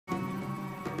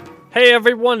Hey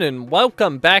everyone, and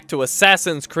welcome back to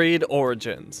Assassin's Creed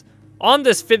Origins. On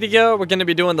this video, we're going to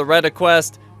be doing the Reda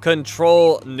quest,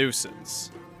 Control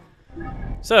Nuisance.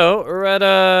 So,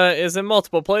 Reda is in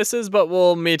multiple places, but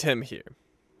we'll meet him here.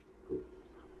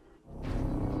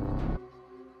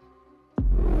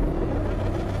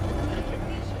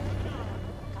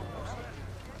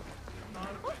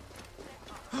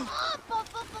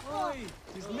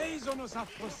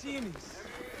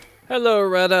 Hello,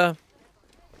 Reda.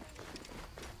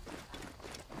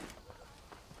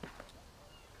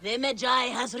 The Magi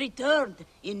has returned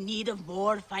in need of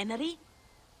more finery?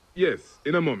 Yes,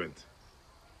 in a moment.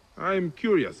 I'm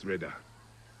curious, Reda.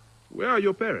 Where are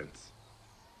your parents?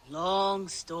 Long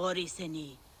story,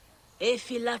 Seni.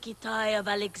 Ephilakitai of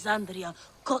Alexandria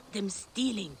caught them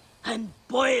stealing and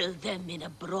boiled them in a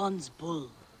bronze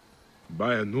bull.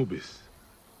 By Anubis.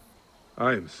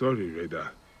 I am sorry,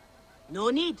 Reda. No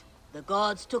need. The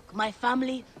gods took my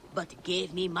family, but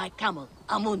gave me my camel,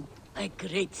 Amun, a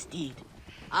great steed.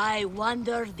 I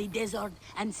wander the desert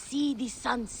and see the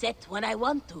sun set when I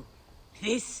want to.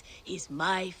 This is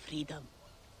my freedom.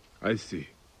 I see.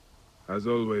 As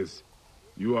always,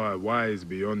 you are wise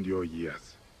beyond your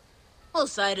years.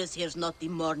 Osiris here's not the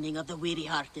mourning of the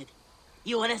weary-hearted.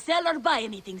 You wanna sell or buy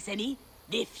anything, Seni?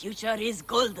 The future is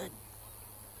golden.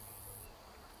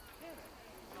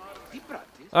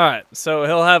 Alright, so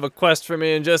he'll have a quest for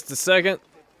me in just a second.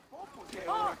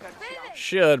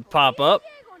 Should pop up.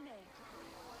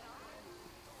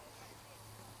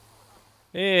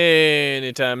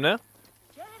 Anytime now.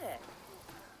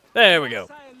 There we go.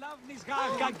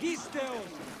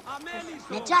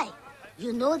 Magi,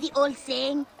 you know the old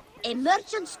saying, a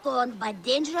merchant scorned by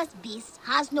dangerous beasts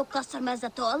has no customers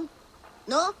at all?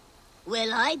 No?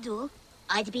 Well, I do.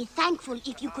 I'd be thankful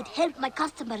if you could help my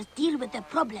customers deal with their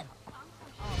problem.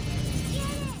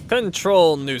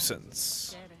 Control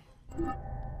Nuisance.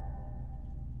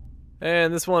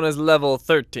 And this one is level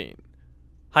 13.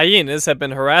 Hyenas have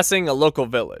been harassing a local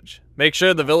village. Make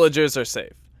sure the villagers are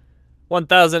safe.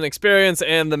 1,000 experience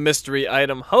and the mystery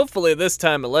item. Hopefully this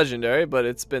time a legendary, but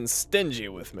it's been stingy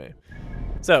with me.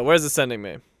 So, where's it sending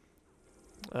me?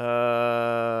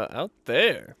 Out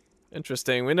there.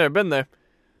 Interesting. We've never been there.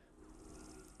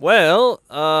 Well,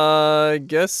 I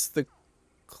guess the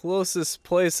closest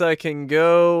place I can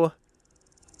go...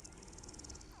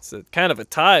 It's kind of a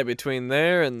tie between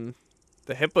there and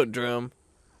the Hippodrome.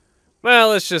 Well,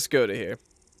 let's just go to here.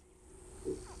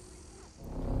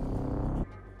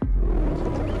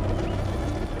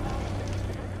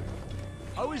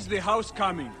 How is the house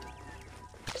coming?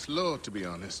 Slow, to be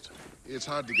honest. It's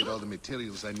hard to get all the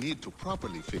materials I need to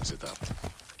properly fix it up.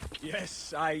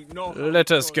 Yes, I know. Let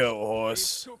us go,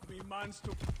 horse. It took me months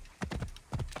to...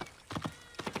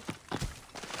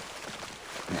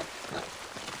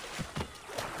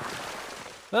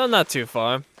 Well, not too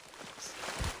far.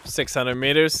 600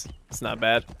 meters. It's not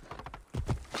bad.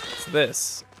 What's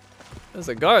this? There's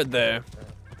a guard there.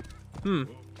 I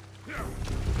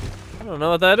don't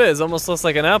know what that is. Almost looks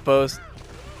like an outpost.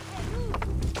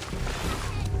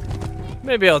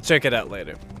 Maybe I'll check it out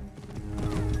later.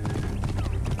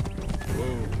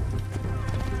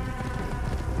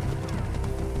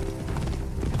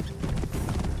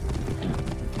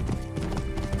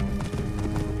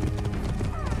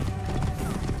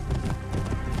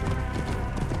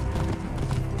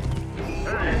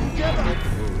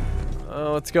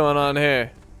 Oh, what's going on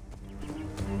here?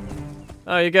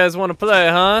 Oh, you guys want to play,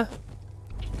 huh?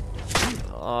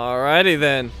 Alrighty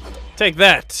then. Take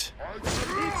that.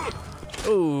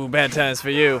 Ooh, bad times for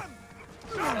you.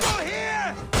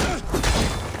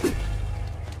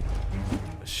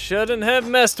 Shouldn't have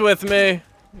messed with me.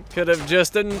 You could have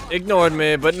just ignored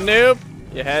me, but nope.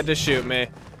 You had to shoot me.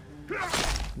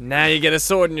 Now you get a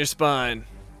sword in your spine.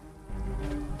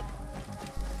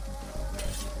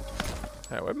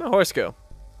 Alright, where'd my horse go?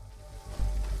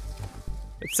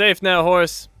 It's safe now,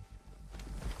 horse.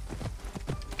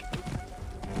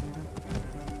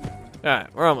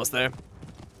 Alright, we're almost there.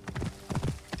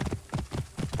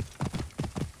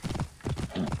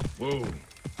 Whoa.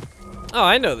 Oh,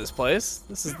 I know this place.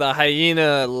 This is the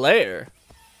hyena lair.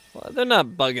 Well, they're not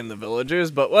bugging the villagers,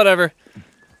 but whatever.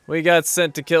 We got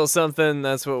sent to kill something,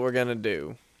 that's what we're gonna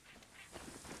do.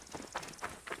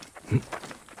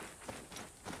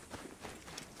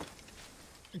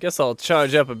 I guess I'll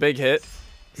charge up a big hit,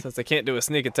 since I can't do a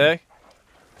sneak attack.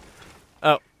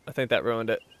 Oh, I think that ruined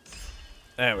it.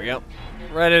 There we go.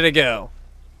 Ready to go.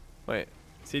 Wait,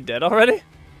 is he dead already?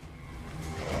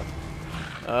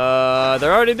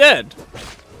 They're already dead.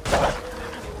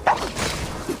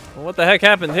 Well, what the heck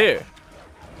happened here?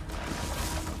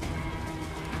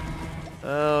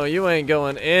 Oh, you ain't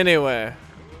going anywhere.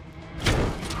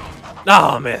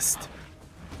 Oh, missed.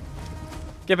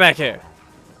 Get back here.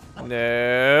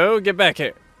 No, get back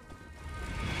here.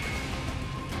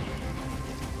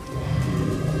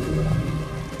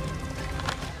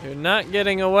 You're not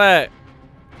getting away.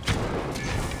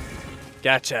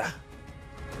 Gotcha.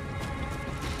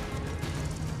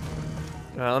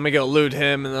 Alright, let me go loot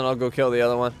him and then I'll go kill the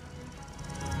other one.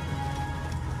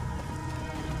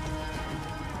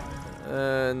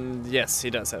 And yes, he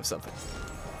does have something.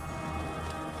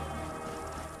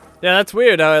 Yeah, that's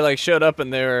weird how I like showed up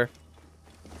and they were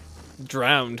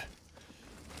drowned.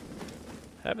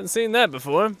 Haven't seen that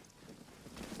before.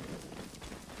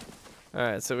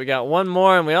 Alright, so we got one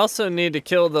more and we also need to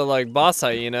kill the like boss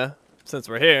hyena since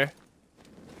we're here.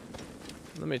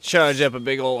 Let me charge up a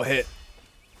big old hit.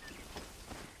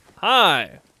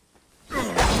 Hi!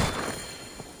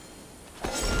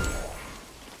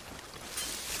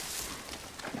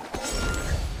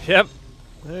 Yep,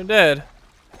 they're dead.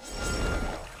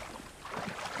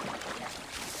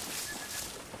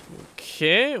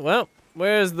 Okay, well,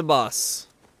 where's the boss?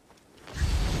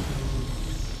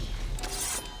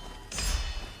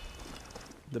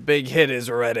 The big hit is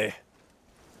ready.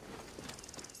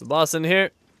 Is the boss in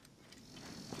here?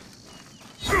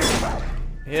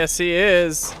 Yes, he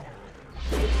is.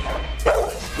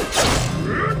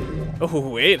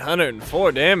 Oh,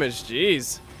 804 damage,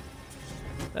 jeez.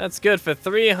 That's good for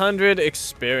 300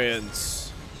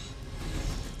 experience.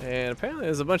 And apparently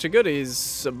there's a bunch of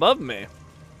goodies above me.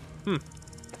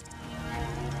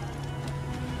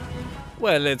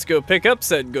 Well, let's go pick up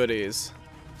said goodies.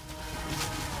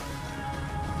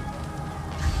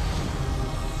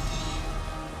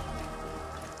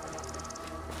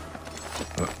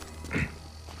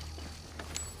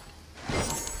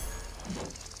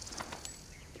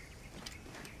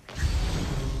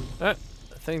 Alright,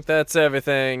 I think that's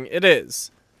everything. It is.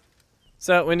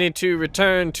 So we need to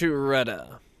return to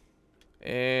Reda.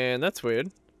 And that's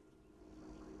weird.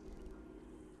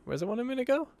 Where's it wanting me to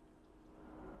go?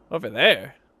 Over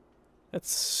there.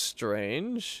 That's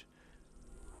strange.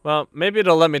 Well, maybe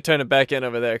it'll let me turn it back in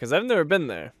over there, because I've never been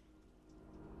there.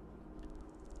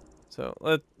 So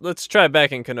let's try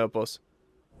back in Canopus.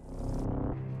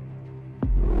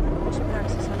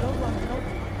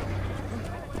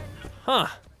 Huh.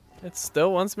 It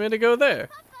still wants me to go there.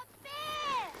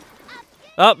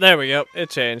 Oh, there we go. It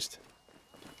changed.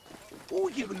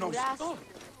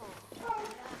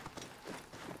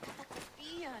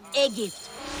 A gift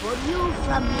for you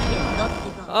from me and not the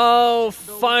god. Oh,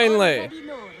 finally. Already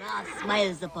know Ra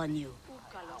smiles upon you.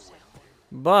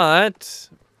 But,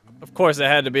 of course, it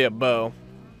had to be a bow.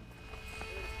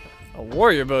 A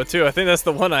warrior bow, too. I think that's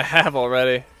the one I have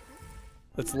already.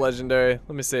 That's legendary.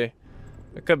 Let me see.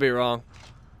 I could be wrong.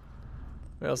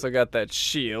 We also got that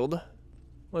shield.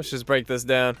 Let's just break this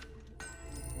down.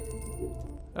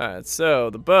 Alright, so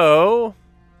the bow.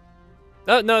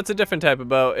 Oh, no, it's a different type of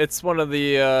bow. It's one of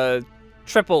the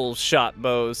triple shot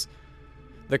bows.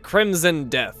 The Crimson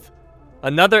Death.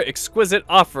 Another exquisite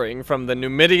offering from the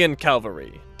Numidian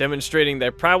cavalry, demonstrating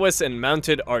their prowess in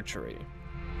mounted archery.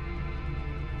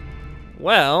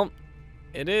 Well,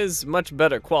 it is much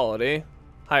better quality,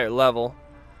 higher level.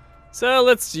 So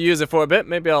let's use it for a bit,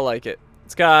 maybe I'll like it.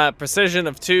 It's got precision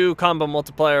of 2, combo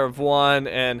multiplier of 1,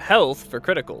 and health for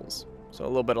criticals. So a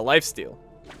little bit of lifesteal.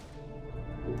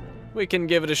 We can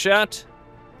give it a shot.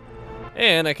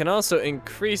 And I can also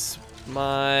increase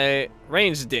my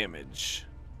range damage.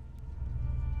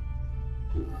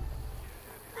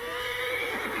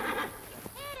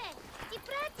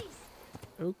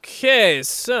 Okay,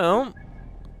 so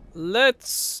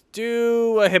let's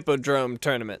do a hippodrome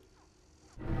tournament.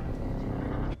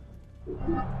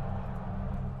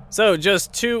 So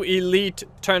just 2 elite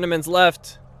tournaments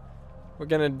left. We're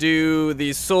gonna do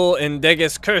the Sol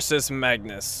Indegus Cursus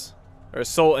Magnus. Or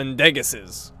Sol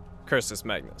Indegus's Cursus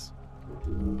Magnus.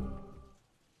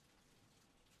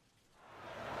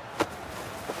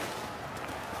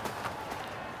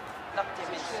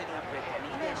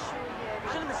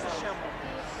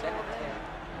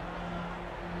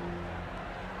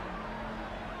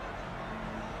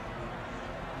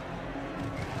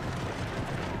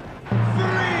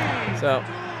 So,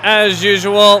 as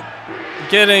usual,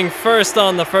 getting first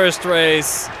on the first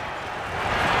race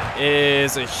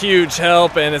is a huge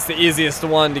help, and it's the easiest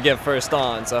one to get first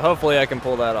on. So hopefully I can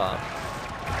pull that off.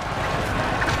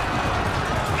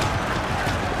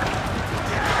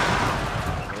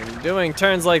 And doing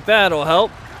turns like that will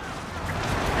help.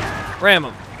 Ram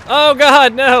him. Oh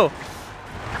God, no!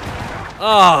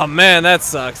 Oh man, that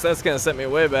sucks. That's gonna set me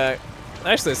way back.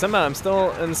 Actually, somehow I'm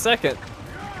still in second.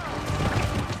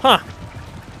 Huh.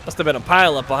 Must have been a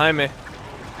pileup behind me.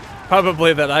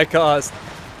 Probably that I caused.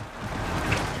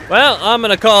 Well, I'm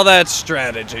gonna call that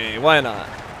strategy. Why not?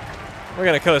 We're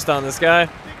gonna coast on this guy.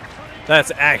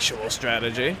 That's actual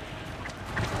strategy.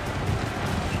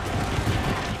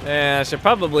 Yeah, I should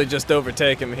probably just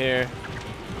overtake him here.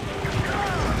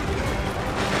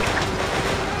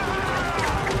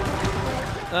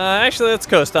 Actually, let's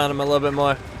coast on him a little bit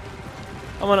more.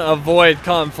 I'm gonna avoid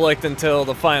conflict until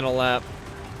the final lap.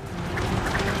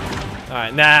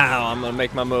 Alright, now I'm gonna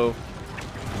make my move.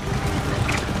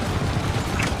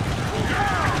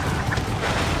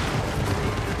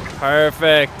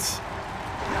 Perfect.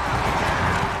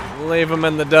 Leave him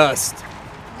in the dust.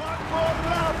 One more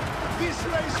lap. This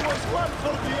race was one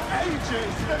for the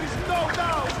ages. There is no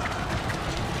doubt.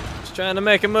 Just trying to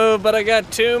make a move, but I got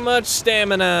too much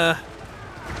stamina.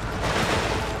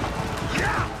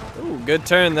 Ooh, good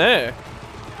turn there.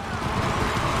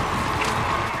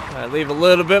 Alright, leave a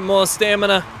little bit more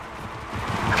stamina.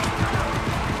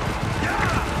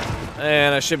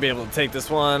 And I should be able to take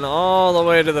this one all the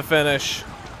way to the finish.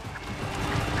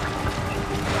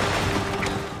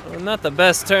 Not the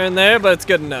best turn there, but it's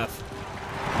good enough.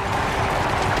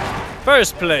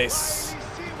 First place.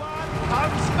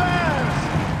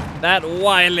 That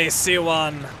wily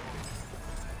C1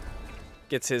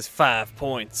 gets his 5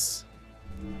 points.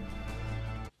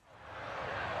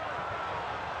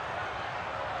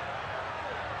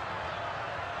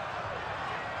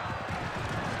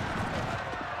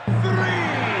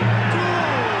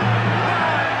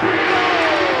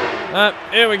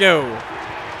 Here we go.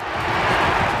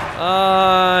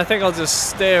 I think I'll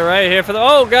just stay right here for the.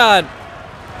 Oh God!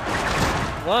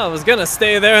 Well, I was gonna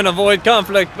stay there and avoid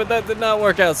conflict, but that did not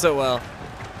work out so well.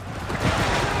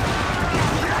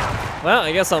 Well,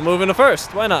 I guess I'll move into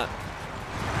first. Why not?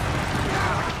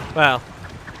 Well,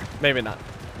 maybe not.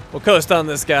 We'll coast on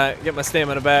this guy. Get my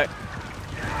stamina back.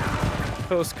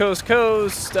 Coast, coast,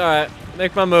 coast. All right,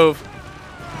 make my move.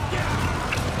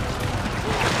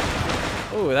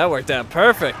 Ooh, that worked out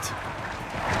perfect.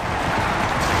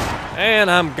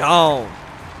 And I'm gone.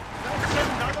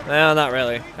 No, not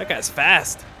really. That guy's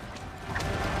fast.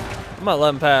 I'm gonna let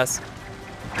him pass.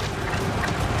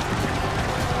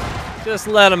 Just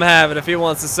let him have it if he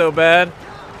wants it so bad.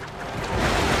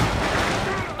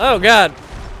 Oh, God.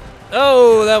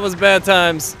 Oh, that was bad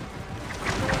times.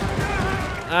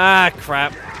 Ah,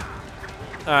 crap.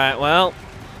 All right, well.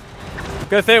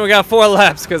 Good thing we got 4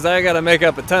 laps because I gotta make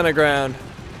up a ton of ground.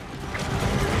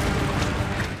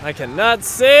 I cannot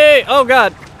see. Oh,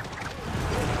 God.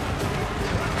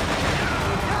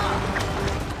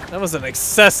 That was an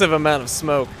excessive amount of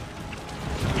smoke.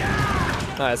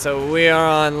 All right, so we are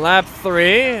on lap 3.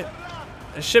 It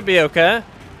should be okay.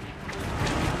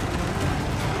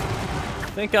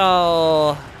 I think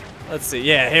I'll, let's see.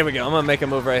 Yeah, here we go. I'm gonna make a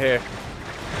move right here.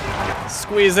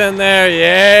 Squeeze in there,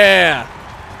 yeah.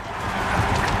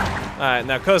 All right,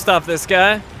 now coast off this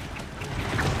guy.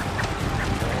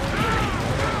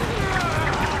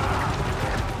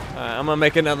 I'm gonna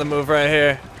make another move right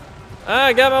here. Ah,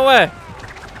 I got my way.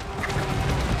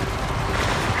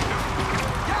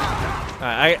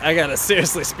 Alright, I gotta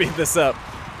seriously speed this up.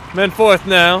 I'm in 4th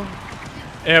now.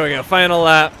 There we go, final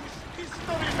lap.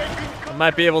 I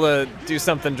might be able to do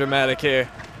something dramatic here.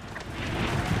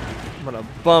 I'm gonna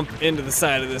bump into the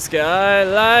side of this guy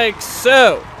like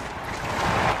so.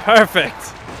 Perfect.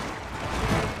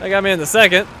 That got me in the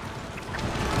 2nd.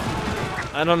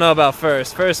 I don't know about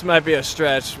first. First might be a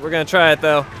stretch. We're gonna try it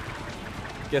though.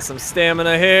 Get some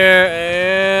stamina here,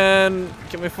 and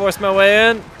can we force my way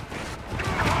in?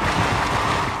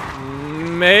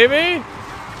 Maybe?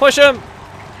 Push him!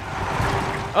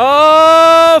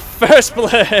 Oh, first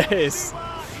place!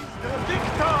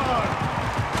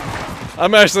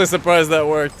 I'm actually surprised that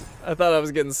worked. I thought I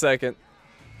was getting 2nd.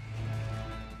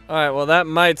 Alright, well that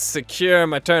might secure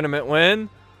my tournament win.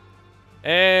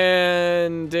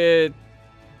 And it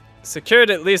secured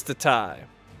at least a tie.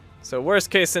 So worst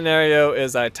case scenario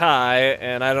is I tie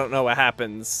and I don't know what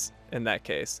happens in that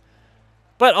case.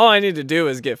 But all I need to do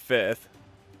is get 5th.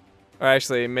 Or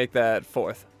actually make that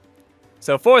 4th.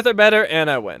 So 4th or better and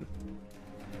I win.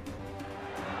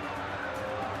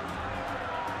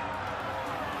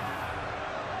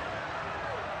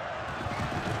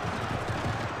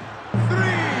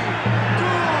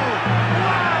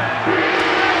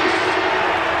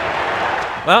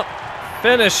 Well,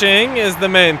 finishing is the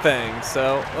main thing,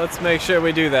 so let's make sure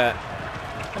we do that.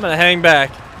 I'm gonna hang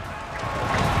back.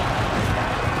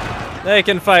 They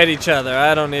can fight each other.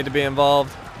 I don't need to be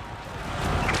involved.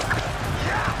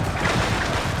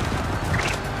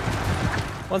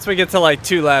 Once we get to like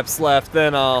 2 laps left,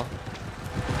 then I'll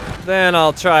then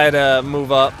I'll try to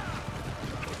move up.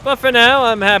 But for now,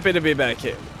 I'm happy to be back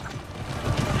here.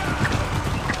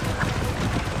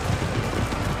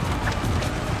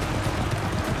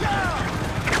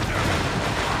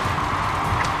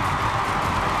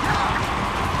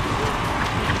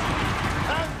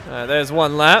 Alright, there's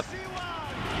one lap.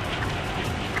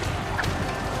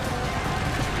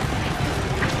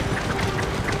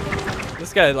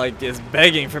 This guy, like, is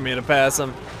begging for me to pass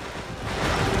him.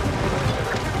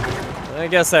 I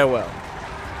guess I will.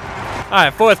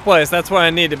 Alright, 4th place. That's where I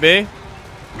need to be.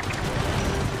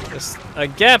 There's a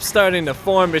gap starting to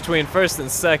form between 1st and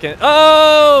 2nd.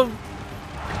 Oh!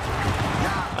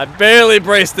 I barely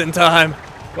braced in time.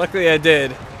 Luckily I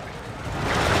did.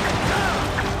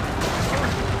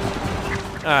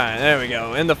 Alright, there we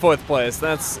go. In the 4th place.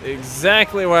 That's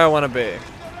exactly where I want to be.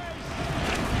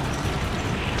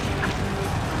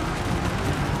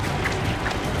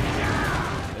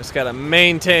 Just gotta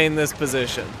maintain this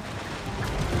position.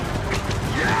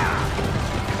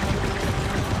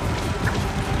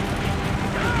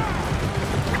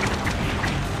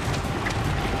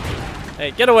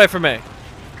 Hey, get away from me.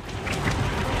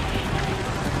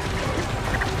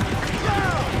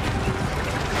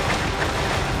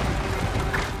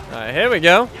 Alright, here we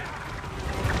go.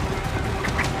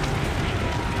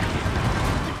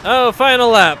 Oh, final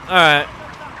lap. Alright.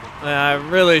 I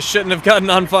really shouldn't have gotten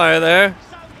on fire there.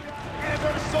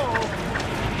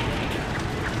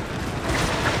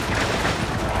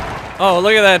 Oh,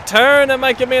 look at that turn. That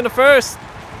might get me into 1st.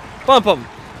 Bump him.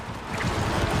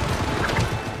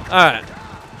 Alright.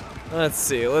 Let's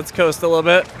see. Let's coast a little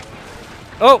bit.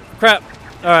 Oh, crap.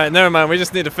 Alright, never mind. We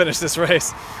just need to finish this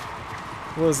race.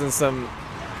 Losing some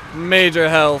major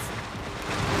health.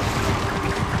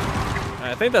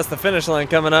 I think that's the finish line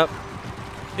coming up.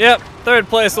 Yep, 3rd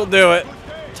place will do it.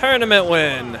 Tournament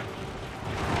win.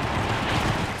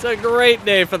 It's a great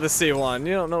day for the C1.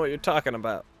 You don't know what you're talking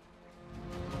about.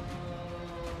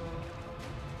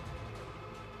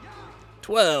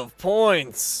 12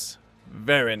 points.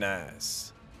 Very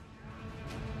nice.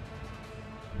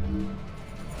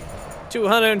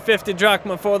 250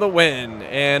 drachma for the win,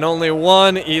 and only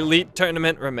 1 elite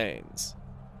tournament remains.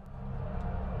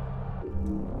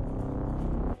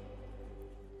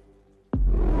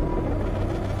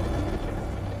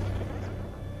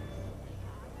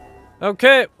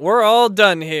 Okay, we're all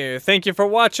done here. Thank you for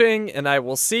watching, and I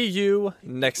will see you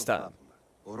next time.